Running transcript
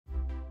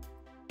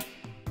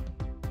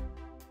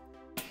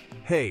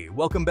Hey,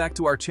 welcome back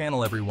to our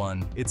channel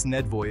everyone. It's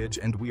NedVoyage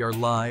and we are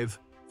live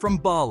from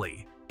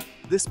Bali.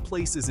 This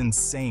place is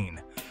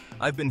insane.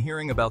 I've been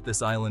hearing about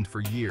this island for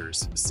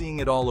years, seeing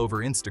it all over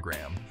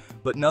Instagram,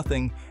 but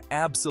nothing,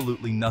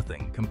 absolutely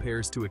nothing,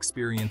 compares to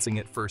experiencing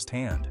it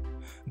firsthand.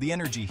 The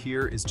energy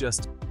here is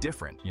just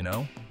different, you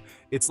know?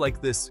 It's like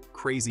this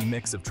crazy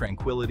mix of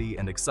tranquility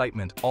and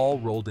excitement all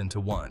rolled into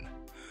one.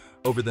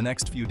 Over the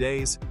next few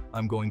days,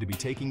 I'm going to be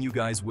taking you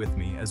guys with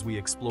me as we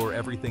explore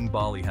everything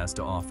Bali has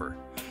to offer.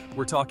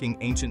 We're talking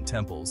ancient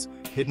temples,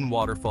 hidden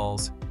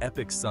waterfalls,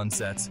 epic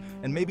sunsets,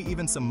 and maybe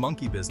even some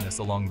monkey business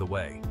along the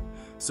way.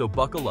 So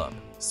buckle up,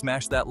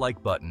 smash that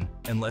like button,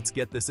 and let's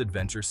get this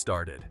adventure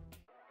started.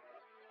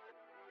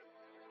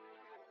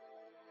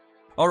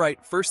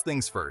 Alright, first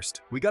things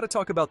first, we gotta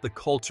talk about the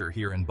culture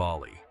here in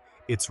Bali.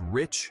 It's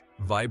rich,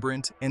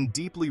 vibrant, and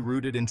deeply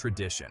rooted in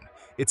tradition.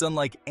 It's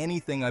unlike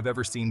anything I've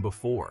ever seen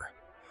before.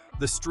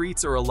 The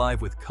streets are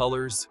alive with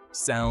colors,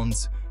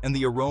 sounds, and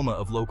the aroma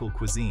of local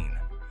cuisine.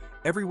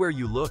 Everywhere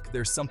you look,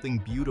 there's something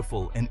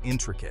beautiful and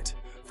intricate,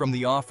 from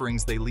the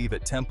offerings they leave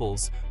at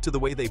temples to the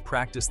way they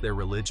practice their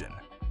religion.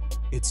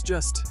 It's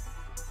just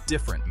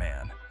different,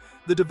 man.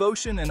 The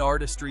devotion and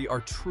artistry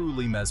are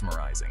truly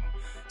mesmerizing.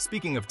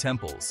 Speaking of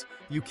temples,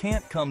 you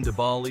can't come to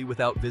Bali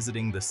without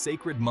visiting the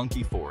sacred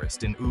monkey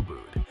forest in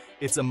Ubud.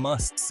 It's a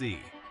must-see.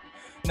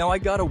 Now I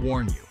gotta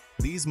warn you,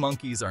 these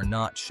monkeys are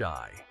not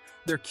shy.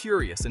 They're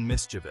curious and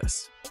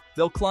mischievous.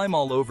 They'll climb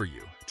all over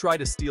you, try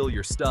to steal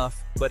your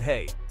stuff, but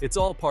hey, it's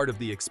all part of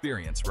the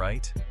experience,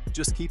 right?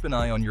 Just keep an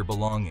eye on your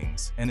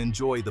belongings and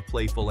enjoy the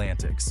playful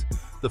antics.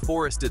 The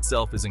forest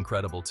itself is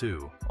incredible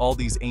too. All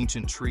these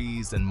ancient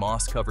trees and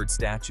moss-covered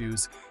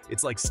statues,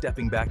 it's like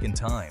stepping back in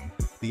time.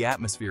 The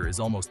atmosphere is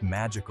almost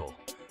magical.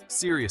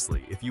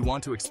 Seriously, if you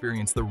want to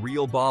experience the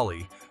real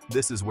Bali,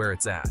 this is where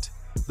it's at.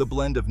 The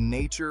blend of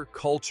nature,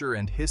 culture,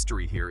 and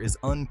history here is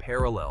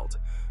unparalleled.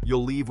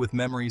 You'll leave with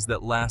memories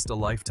that last a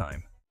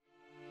lifetime.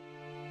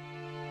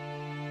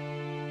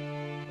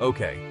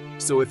 Okay,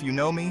 so if you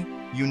know me,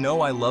 you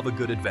know I love a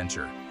good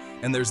adventure.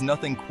 And there's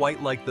nothing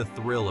quite like the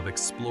thrill of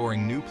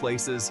exploring new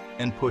places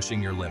and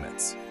pushing your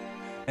limits.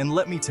 And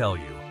let me tell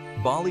you,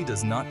 Bali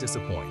does not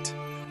disappoint.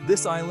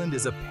 This island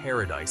is a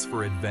paradise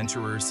for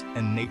adventurers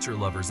and nature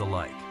lovers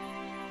alike.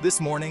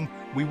 This morning,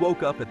 we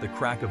woke up at the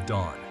crack of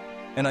dawn.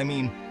 And I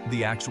mean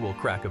the actual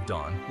crack of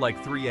dawn,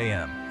 like 3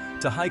 a.m.,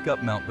 to hike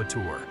up Mount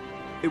Batur.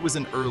 It was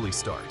an early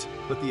start,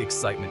 but the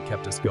excitement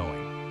kept us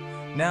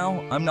going.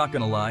 Now, I'm not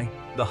gonna lie,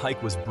 the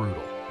hike was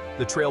brutal.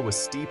 The trail was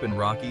steep and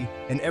rocky,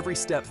 and every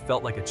step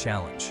felt like a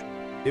challenge.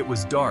 It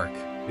was dark,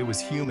 it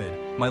was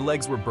humid, my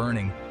legs were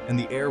burning, and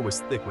the air was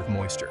thick with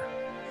moisture.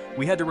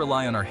 We had to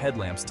rely on our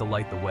headlamps to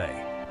light the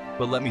way.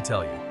 But let me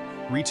tell you,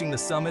 reaching the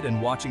summit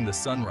and watching the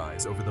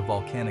sunrise over the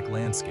volcanic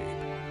landscape,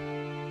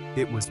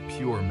 it was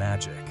pure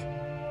magic.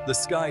 The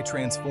sky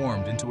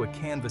transformed into a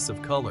canvas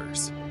of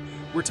colors.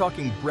 We're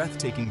talking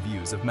breathtaking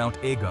views of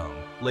Mount Agong,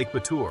 Lake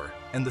Batur,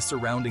 and the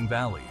surrounding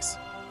valleys.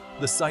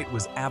 The sight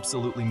was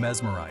absolutely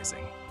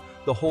mesmerizing.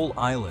 The whole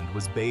island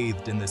was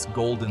bathed in this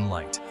golden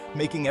light,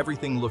 making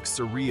everything look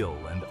surreal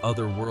and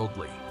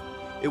otherworldly.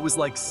 It was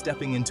like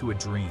stepping into a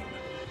dream.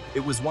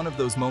 It was one of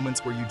those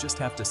moments where you just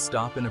have to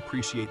stop and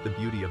appreciate the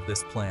beauty of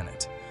this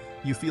planet.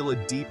 You feel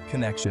a deep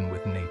connection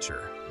with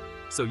nature.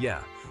 So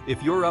yeah,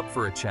 if you're up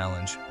for a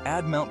challenge,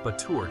 add Mount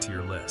Batur to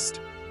your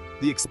list.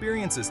 The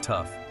experience is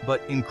tough,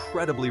 but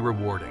incredibly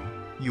rewarding.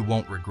 You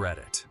won't regret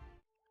it.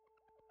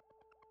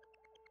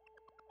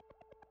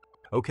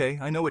 Okay,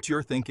 I know what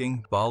you're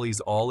thinking.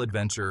 Bali's all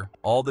adventure,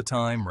 all the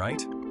time,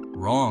 right?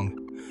 Wrong.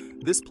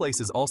 This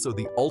place is also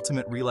the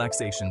ultimate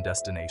relaxation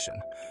destination.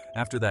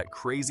 After that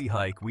crazy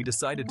hike, we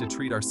decided to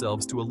treat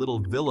ourselves to a little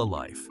villa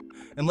life.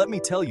 And let me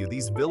tell you,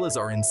 these villas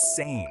are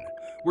insane.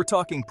 We're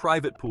talking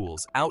private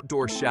pools,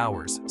 outdoor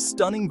showers,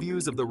 stunning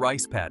views of the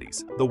rice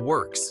paddies, the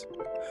works.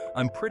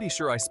 I'm pretty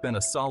sure I spent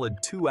a solid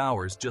 2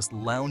 hours just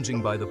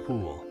lounging by the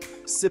pool,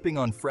 sipping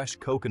on fresh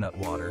coconut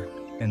water,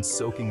 and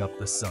soaking up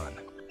the sun.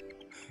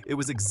 It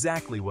was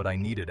exactly what I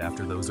needed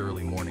after those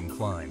early morning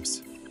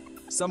climbs.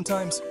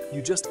 Sometimes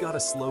you just gotta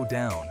slow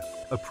down,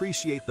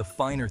 appreciate the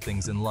finer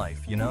things in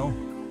life, you know?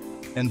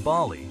 And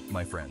Bali,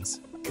 my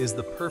friends, is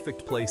the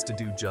perfect place to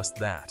do just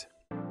that.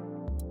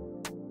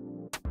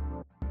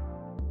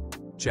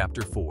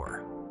 Chapter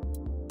 4.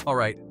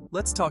 Alright,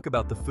 let's talk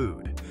about the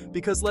food,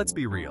 because let's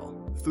be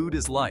real, food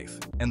is life,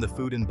 and the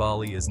food in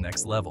Bali is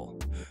next level.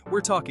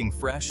 We're talking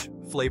fresh,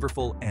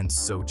 flavorful, and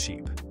so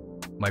cheap.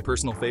 My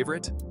personal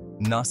favorite?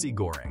 Nasi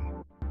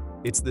goreng.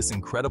 It's this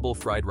incredible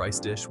fried rice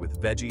dish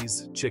with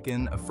veggies,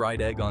 chicken, a fried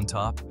egg on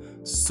top.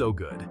 So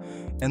good.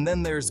 And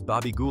then there's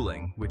babi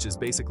guling, which is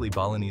basically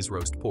Balinese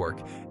roast pork,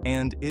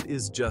 and it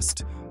is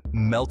just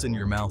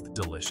melt-in-your-mouth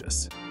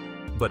delicious.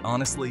 But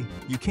honestly,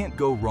 you can't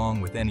go wrong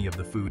with any of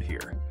the food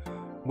here.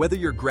 Whether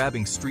you're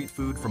grabbing street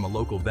food from a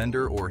local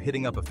vendor or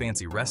hitting up a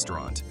fancy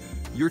restaurant,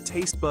 your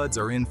taste buds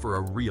are in for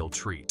a real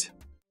treat.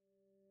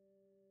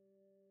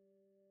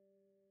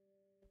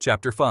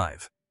 Chapter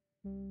 5.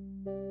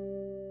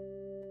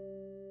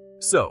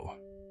 So,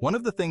 One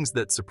of the things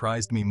that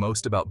surprised me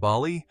most about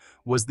Bali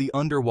was the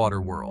underwater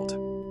world.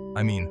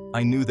 I mean,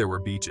 I knew there were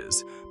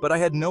beaches, but I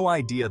had no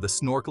idea the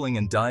snorkeling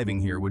and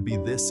diving here would be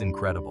this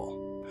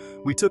incredible.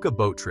 We took a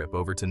boat trip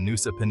over to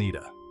Nusa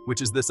Penida,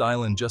 which is this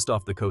island just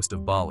off the coast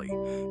of Bali,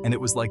 and it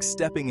was like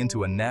stepping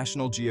into a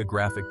National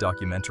Geographic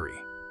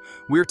documentary.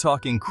 We're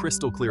talking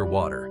crystal clear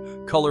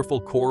water, colorful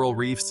coral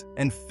reefs,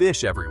 and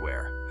fish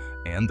everywhere.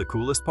 And the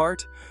coolest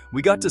part?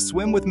 We got to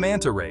swim with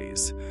manta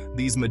rays.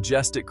 These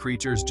majestic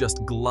creatures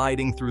just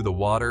gliding through the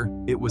water.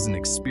 It was an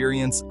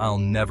experience I'll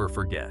never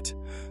forget.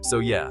 So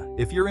yeah,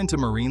 if you're into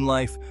marine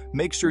life,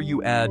 make sure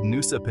you add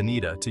Nusa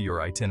Penida to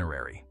your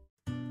itinerary.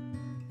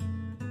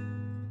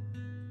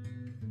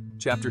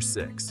 Chapter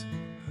 6.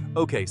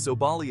 Okay, so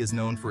Bali is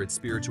known for its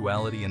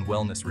spirituality and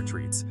wellness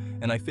retreats,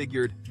 and I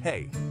figured,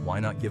 hey, why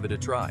not give it a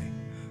try?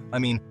 I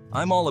mean,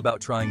 I'm all about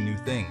trying new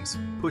things,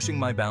 pushing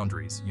my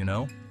boundaries, you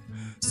know?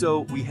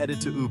 So we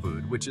headed to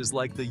Ubud, which is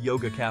like the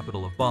yoga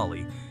capital of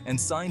Bali, and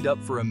signed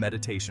up for a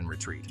meditation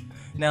retreat.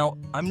 Now,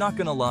 I'm not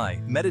gonna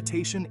lie,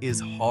 meditation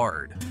is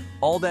hard.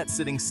 All that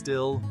sitting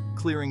still,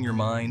 clearing your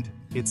mind,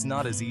 it's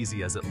not as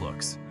easy as it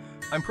looks.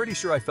 I'm pretty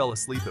sure I fell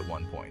asleep at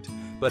one point.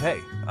 But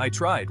hey, I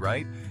tried,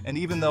 right? And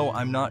even though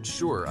I'm not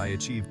sure I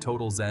achieved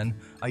total zen,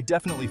 I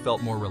definitely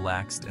felt more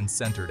relaxed and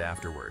centered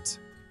afterwards.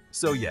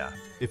 So yeah,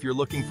 if you're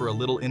looking for a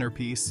little inner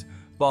peace,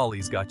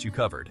 Bali's got you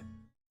covered.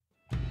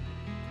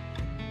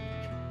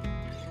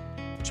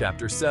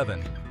 Chapter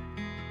 7.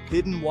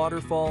 Hidden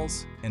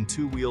waterfalls and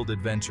two-wheeled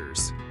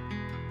adventures.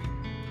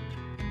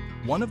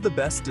 One of the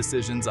best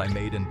decisions I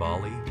made in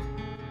Bali,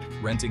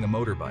 renting a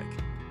motorbike.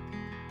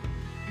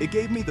 It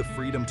gave me the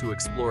freedom to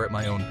explore at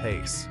my own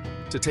pace,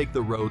 to take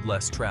the road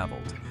less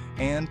traveled,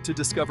 and to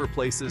discover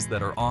places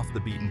that are off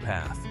the beaten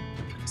path.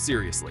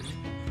 Seriously,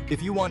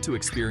 if you want to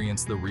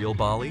experience the real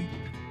Bali,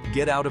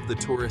 get out of the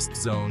tourist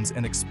zones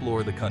and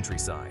explore the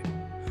countryside.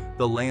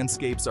 The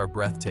landscapes are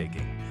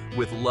breathtaking,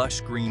 with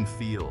lush green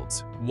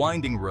fields,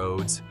 winding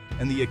roads,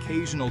 and the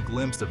occasional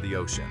glimpse of the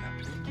ocean.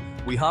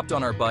 We hopped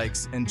on our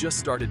bikes and just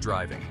started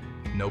driving.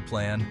 No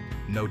plan,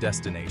 no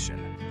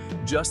destination.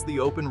 Just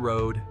the open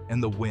road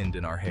and the wind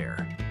in our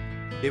hair.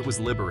 It was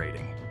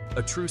liberating,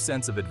 a true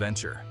sense of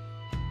adventure.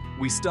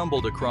 We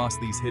stumbled across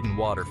these hidden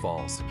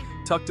waterfalls,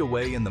 tucked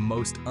away in the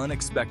most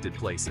unexpected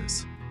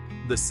places.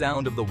 The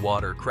sound of the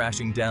water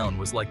crashing down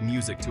was like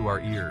music to our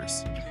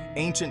ears.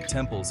 Ancient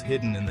temples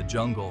hidden in the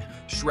jungle,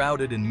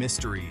 shrouded in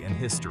mystery and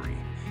history.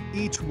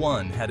 Each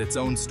one had its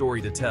own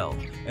story to tell,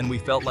 and we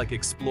felt like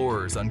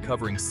explorers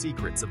uncovering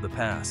secrets of the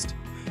past.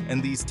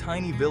 And these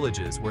tiny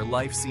villages where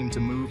life seemed to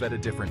move at a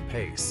different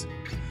pace.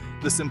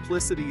 The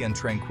simplicity and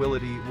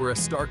tranquility were a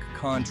stark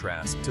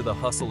contrast to the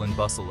hustle and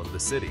bustle of the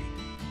city.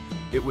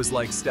 It was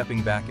like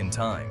stepping back in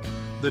time.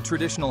 The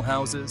traditional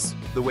houses,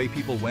 the way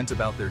people went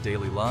about their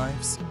daily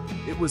lives,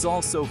 it was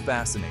all so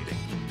fascinating.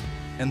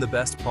 And the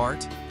best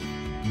part?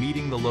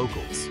 Meeting the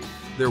locals.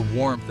 Their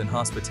warmth and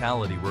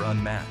hospitality were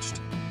unmatched.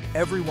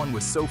 Everyone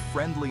was so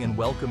friendly and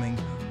welcoming,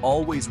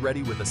 always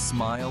ready with a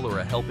smile or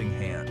a helping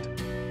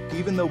hand,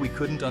 even though we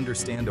couldn't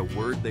understand a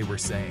word they were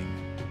saying.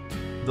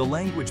 The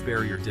language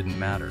barrier didn't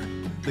matter.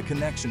 The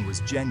connection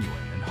was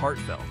genuine and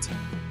heartfelt.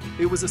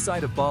 It was a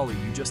side of Bali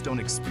you just don't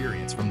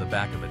experience from the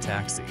back of a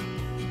taxi.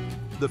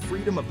 The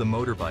freedom of the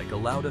motorbike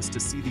allowed us to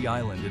see the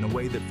island in a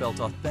way that felt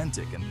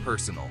authentic and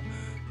personal,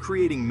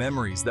 creating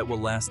memories that will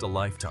last a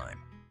lifetime.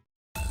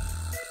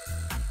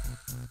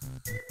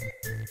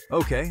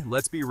 Okay,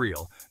 let's be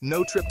real.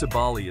 No trip to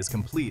Bali is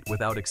complete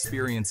without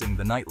experiencing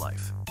the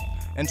nightlife.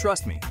 And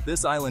trust me,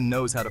 this island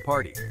knows how to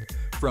party.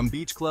 From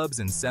beach clubs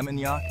in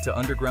Seminyak to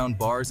underground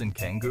bars in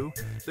Canggu,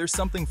 there's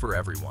something for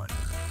everyone.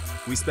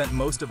 We spent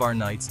most of our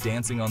nights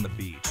dancing on the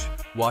beach,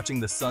 watching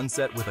the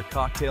sunset with a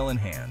cocktail in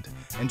hand,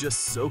 and just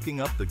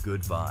soaking up the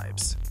good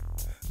vibes.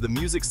 The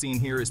music scene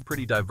here is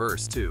pretty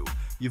diverse too.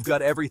 You've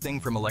got everything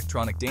from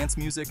electronic dance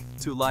music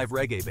to live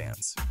reggae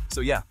bands.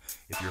 So yeah,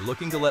 if you're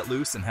looking to let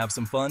loose and have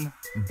some fun,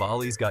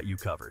 Bali's got you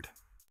covered.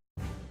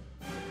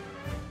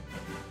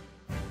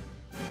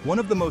 One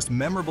of the most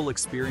memorable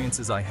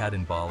experiences I had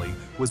in Bali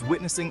was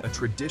witnessing a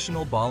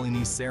traditional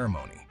Balinese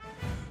ceremony.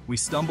 We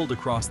stumbled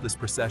across this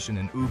procession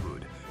in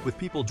Ubud with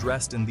people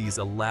dressed in these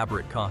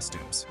elaborate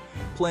costumes,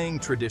 playing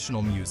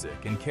traditional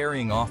music and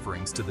carrying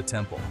offerings to the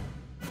temple.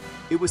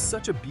 It was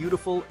such a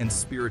beautiful and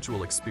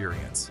spiritual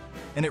experience,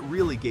 and it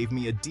really gave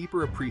me a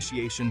deeper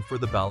appreciation for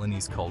the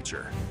Balinese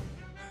culture.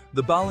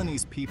 The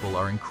Balinese people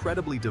are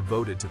incredibly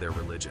devoted to their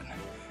religion,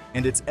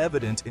 and it's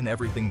evident in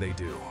everything they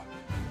do.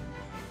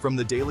 From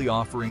the daily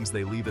offerings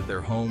they leave at their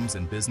homes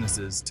and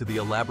businesses to the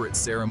elaborate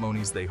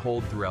ceremonies they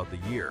hold throughout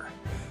the year,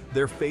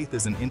 their faith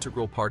is an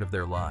integral part of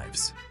their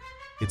lives.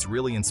 It's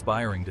really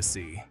inspiring to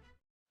see.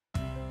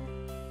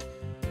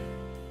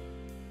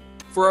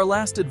 For our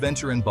last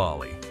adventure in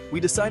Bali, we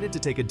decided to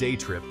take a day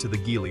trip to the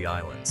Gili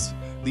Islands.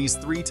 These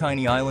 3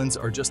 tiny islands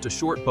are just a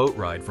short boat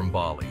ride from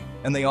Bali,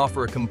 and they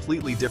offer a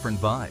completely different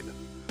vibe.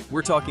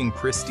 We're talking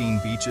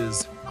pristine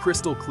beaches,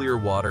 crystal clear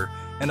water,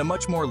 and a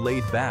much more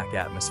laid-back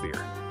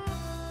atmosphere.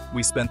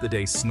 We spent the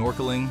day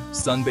snorkeling,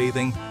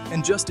 sunbathing,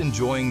 and just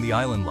enjoying the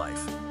island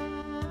life.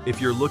 If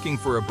you're looking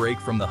for a break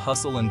from the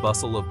hustle and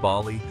bustle of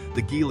Bali,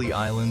 the Gili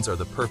Islands are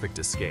the perfect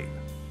escape.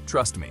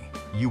 Trust me,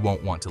 you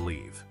won't want to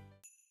leave.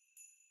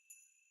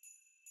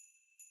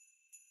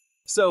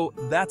 So,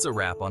 that's a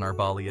wrap on our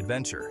Bali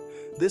adventure.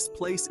 This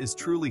place is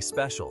truly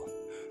special.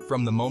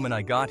 From the moment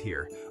I got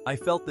here, I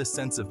felt this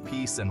sense of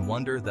peace and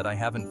wonder that I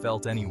haven't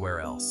felt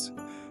anywhere else.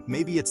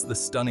 Maybe it's the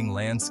stunning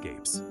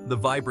landscapes, the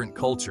vibrant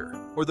culture,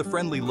 or the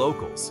friendly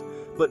locals,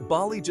 but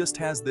Bali just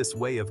has this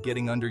way of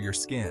getting under your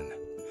skin.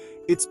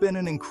 It's been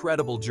an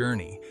incredible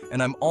journey,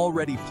 and I'm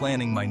already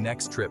planning my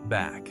next trip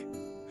back.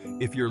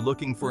 If you're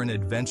looking for an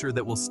adventure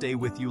that will stay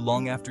with you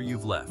long after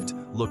you've left,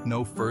 look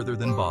no further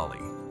than Bali.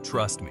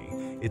 Trust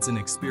me, it's an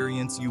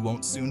experience you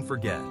won't soon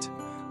forget.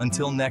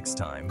 Until next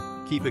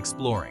time, keep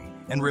exploring,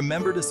 and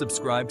remember to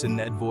subscribe to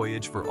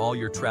NedVoyage for all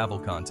your travel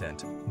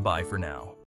content. Bye for now.